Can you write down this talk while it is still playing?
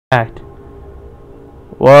act.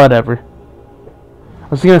 Whatever. I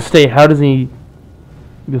was gonna say, how does he...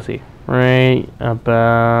 You'll see. Right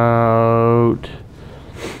about...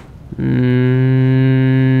 now...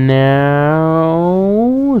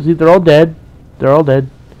 See, they're all dead. They're all dead.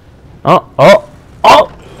 Oh!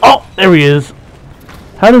 There he is.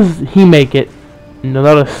 How does he make it?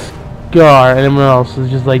 Not a scar, and everyone else is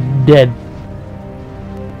just like dead.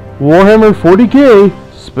 Warhammer 40K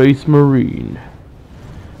Space Marine.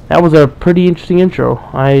 That was a pretty interesting intro.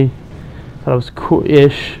 I thought it was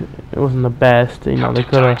cool-ish. It wasn't the best, you know. They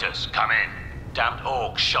could have. Come in. Damned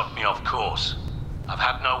orcs shot me off course. I've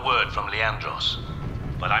had no word from Leandros,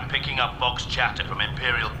 but I'm picking up Vox chatter from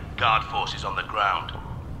Imperial Guard forces on the ground.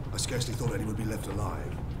 I scarcely thought anyone would be left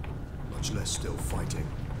alive, much less still fighting.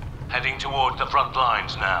 Heading toward the front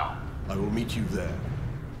lines now. I will meet you there.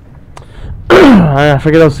 I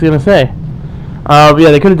forget what I was gonna say. Yeah,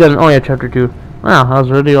 they could have done. Oh yeah, chapter 2. Wow, I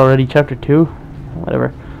was already chapter 2.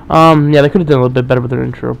 Whatever. Yeah, they could have done a little bit better with their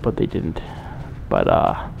intro, but they didn't. But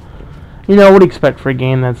you know, what do you expect for a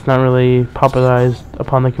game that's not really popularized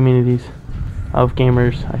upon the communities of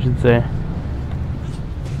gamers, I should say.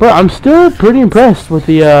 But I'm still pretty impressed with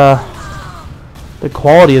the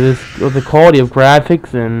quality of this, with the quality of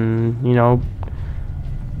graphics, and you know,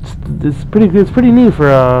 it's pretty neat for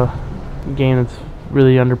a game that's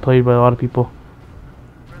really underplayed by a lot of people.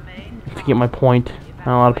 To get my point, and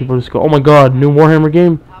a lot of people just go, "Oh my God, new Warhammer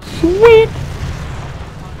game, sweet!"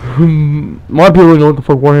 A lot of people don't know what the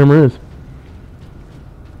fuck Warhammer is.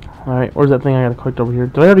 All right, where's that thing I gotta collect over here?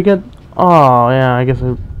 Did I already get? Oh yeah, I guess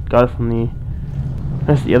I got it from the.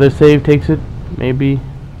 That's the other save takes it, maybe.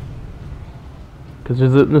 Because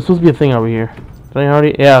there's supposed to be a thing over here. Did I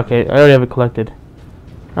already? Yeah, okay. I already have it collected.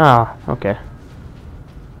 Ah, okay.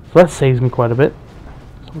 So that saves me quite a bit.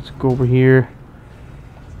 So let's go over here.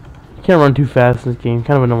 You can't run too fast in this game.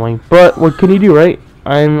 Kind of annoying. But what can you do, right?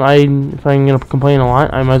 If I'm gonna complain a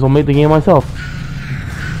lot, I might as well make the game myself.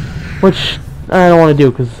 Which I don't want to do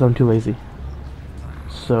because I'm too lazy.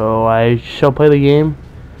 So I shall play the game.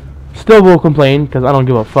 Still will complain because I don't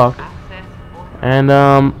give a fuck. And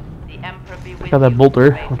I got that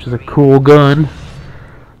bolter, which is a cool gun.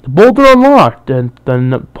 The bolter unlocked, and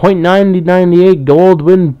the .9098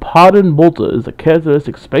 Goldwyn Podden bolter is a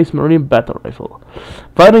characteristic Space Marine battle rifle,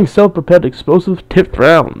 firing self-propelled explosive tipped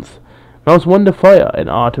rounds. Mouse 1 to fire and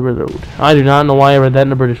R to reload. I do not know why I read that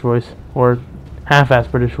in a British voice, or half-assed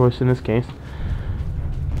British voice in this case,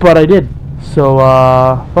 but I did. So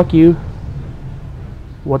fuck you.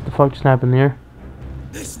 What the fuck just happened there?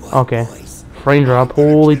 Okay, frame drop.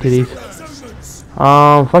 Holy titties.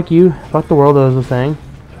 Fuck you. Fuck the world, as I was saying.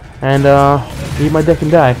 And, eat my dick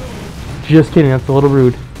and die. Just kidding, that's a little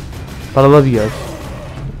rude. But I love you guys.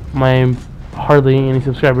 My hardly any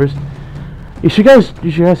subscribers. You should guys,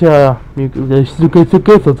 anyways,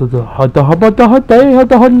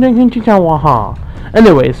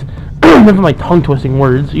 enough of my tongue twisting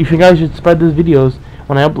words. You guys should spread these videos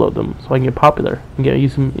when I upload them, so I can get popular and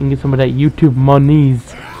get some of that YouTube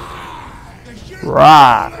monies.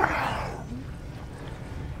 Rah.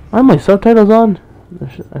 Are my subtitles on?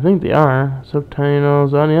 I think they are.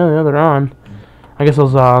 Subtitles on. Yeah, they're on. I guess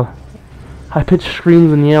those high-pitched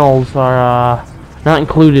screams and yells are not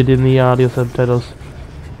included in the audio subtitles.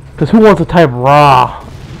 Because who wants to type "rah"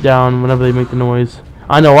 down whenever they make the noise?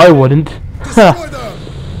 I know I wouldn't.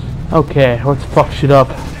 Okay, let's fuck shit up.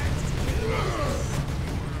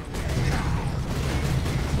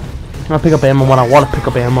 I'll pick up ammo when I want to pick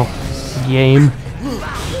up ammo. Game.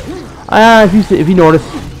 If you notice,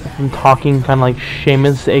 I'm talking kind of like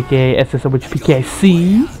Seamus, aka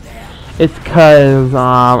SSoHPKC. It's because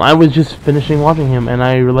I was just finishing watching him, and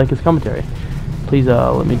I like his commentary. Please,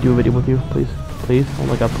 let me do a video with you, please, please. Oh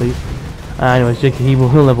my God, please. Anyways, Jake,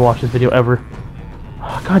 he'll never watch this video ever.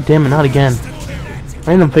 Oh, God damn it, not again.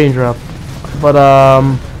 Random frame drop. But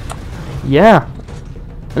yeah.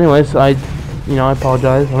 Anyways, I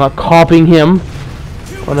apologize. I'm not copying him.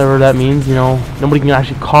 Whatever that means, you know. Nobody can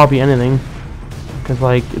actually copy anything. Because,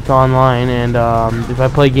 like, it's online, and if I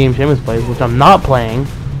play games Seamus plays, which I'm not playing,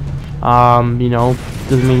 you know,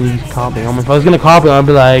 doesn't mean he's copying him. If I was going to copy him, I'd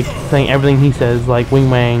be, like, saying everything he says, like wing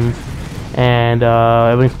wangs, and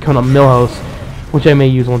everything's coming up Millhouse, which I may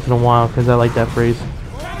use once in a while, because I like that phrase.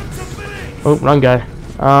 Oh, wrong guy.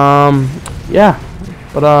 Yeah.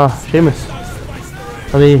 But, Seamus,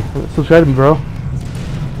 let me subscribe to me, bro.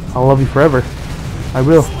 I'll love you forever. I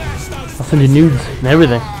will. I'll send you nudes and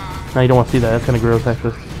everything. No, you don't want to see that. That's kind of gross,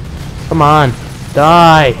 actually. Come on.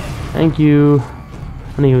 Die. Thank you.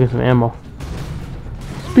 I need to go get some ammo.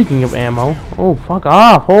 Speaking of ammo. Oh, fuck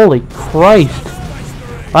off. Holy Christ.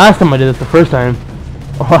 Last time I did it, the first time,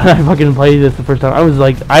 when I fucking played this the first time, I was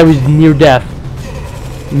like, I was near death.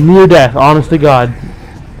 Near death, honest to God.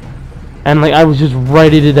 And like, I was just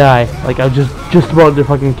ready to die. Like, I was just about to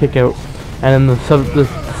fucking kick out. And then the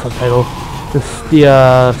subtitle, the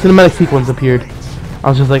cinematic sequence appeared. I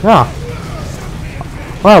was just like, ah.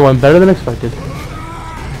 Wow, it went better than expected.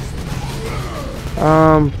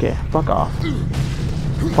 Okay, fuck off.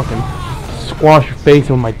 Fucking squash your face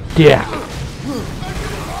with my dick.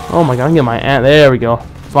 Oh my god, I can get my aunt. There we go.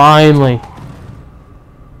 Finally.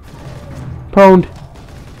 Pwned.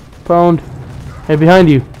 Pwned. Hey, behind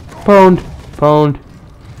you. Pwned. Pwned.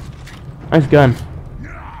 Nice gun.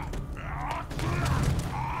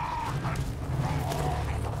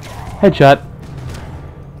 Headshot.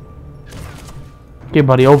 Okay,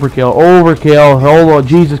 buddy. Overkill. Overkill. Oh,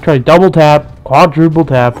 Jesus Christ. Double tap. Quadruple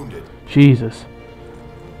tap. Jesus.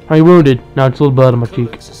 Are you wounded? Now it's a little blood on my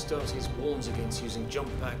cheek. Warns against using jump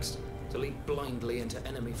packs to leap blindly into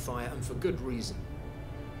enemy fire, and for good reason.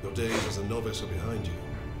 Your days as a novice are behind you.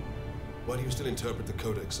 Why do you still interpret the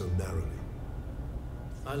Codex so narrowly?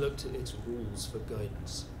 I look to its rules for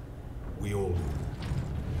guidance. We all do.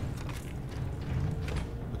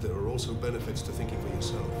 But there are also benefits to thinking for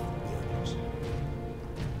yourself, yes.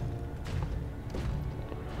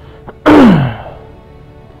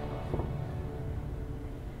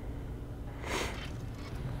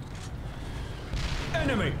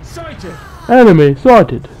 Enemy sighted! Enemy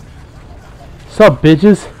sighted. Sup,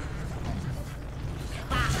 bitches?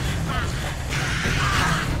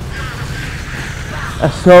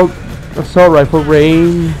 Assault rifle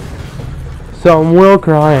rain. Some will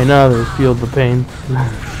cry and others feel the pain.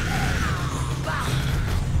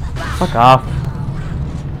 Fuck off.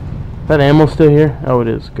 Is that ammo still here? Oh, it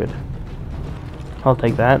is. Good. I'll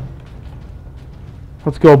take that.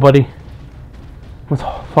 Let's go, buddy. Let's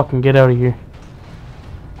fucking get out of here.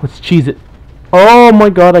 Let's cheese it. Oh my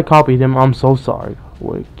god, I copied him. I'm so sorry.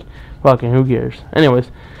 Wait. Fucking who cares? Anyways.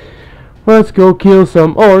 Let's go kill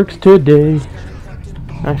some orcs today.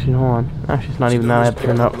 Actually, hold on. Actually, it's not even that. I have to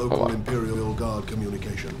turn up. Local Imperial Guard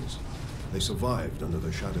communications. They survived under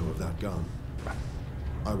the shadow of that gun.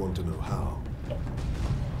 I want to know how.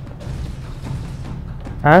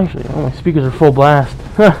 Actually, oh, my speakers are full blast.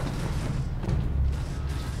 Hold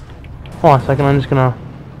on a second. I'm just gonna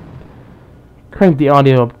crank the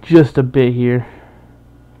audio up just a bit here,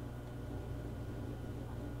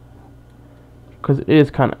 because it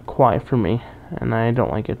is kind of quiet for me, and I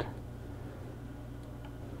don't like it.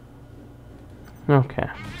 Okay.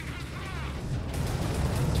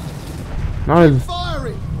 Not as... Keep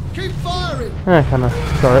firing! Keep firing! kind of...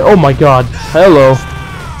 Sorry. Oh my god. Hello.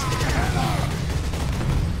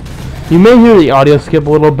 You may hear the audio skip a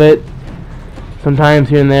little bit, sometimes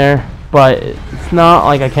here and there, but it's not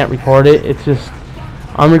like I can't record it. It's just...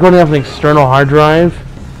 I'm recording off an external hard drive,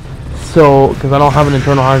 so... Because I don't have an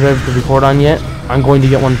internal hard drive to record on yet. I'm going to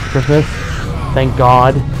get one for Christmas. Thank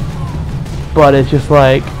God. But it's just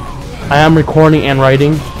like... I am recording and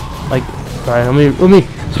writing. Like, sorry, let me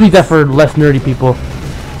speak that for less nerdy people.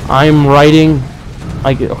 I'm writing.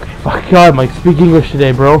 Okay, fuck God, Mike, speak English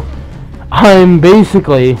today, bro. I'm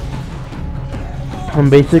basically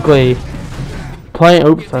playing.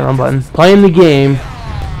 Oops, sorry, wrong button. Playing the game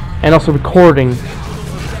and also recording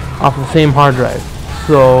off the same hard drive.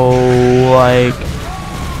 So, like,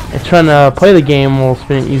 it's trying to play the game while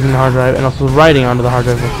spinning using the hard drive, and also writing onto the hard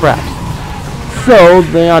drive with fraps. So,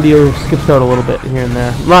 the audio skips out a little bit here and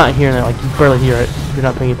there. Not here and there, like, you barely hear it if you're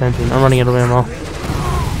not paying attention. I'm running out of ammo.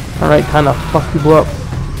 Alright, kind of fuck people up.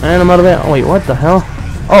 And I'm out of ammo. Oh, wait, what the hell?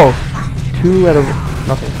 Oh, 2 out of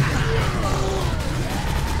nothing.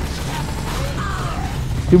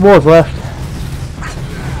 2 bullets left.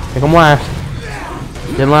 Take them last.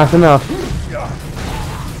 Didn't last enough.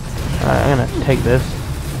 Alright, I'm gonna take this.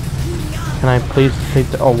 Can I please take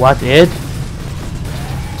the... Oh, what? It?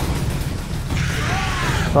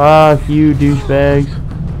 Fuck you, douchebags.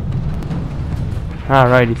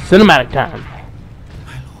 Alrighty, cinematic time.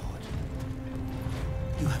 My lord,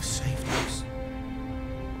 you have saved us.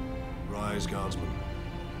 Rise, guardsmen.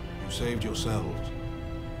 You saved yourselves.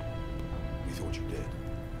 We thought you did.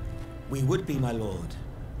 We would be, my lord,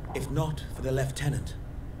 if not for the lieutenant.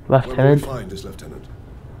 Where will we Lieutenant? find this lieutenant?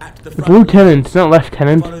 At the It's front, lieutenant, it's not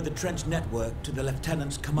lieutenant. follow the trench network to the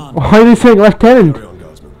lieutenant's command. Why are they saying lieutenant? Carry on,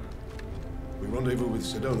 guardsmen. We rendezvous with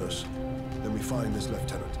Sidonus, then we find this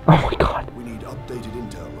lieutenant. Oh my god. We need updated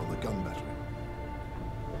intel on the gun battery.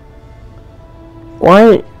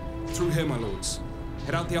 Why? Through here, my lords.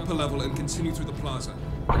 Head out the upper level and continue through the plaza.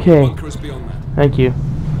 Okay, Bunker is beyond that. thank you.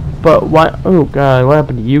 But why? Oh god, what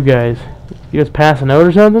happened to you guys? You guys passing out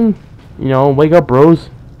or something? You know, wake up, bros.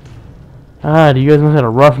 Ah, you guys must have had a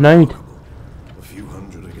rough night. A few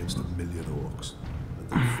hundred against 1,000,000 orcs.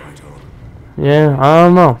 And they fight on. Yeah, I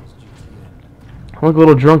don't know. I look a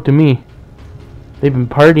little drunk to me. They've been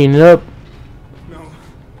partying it up. No.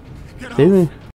 Get They've off. been,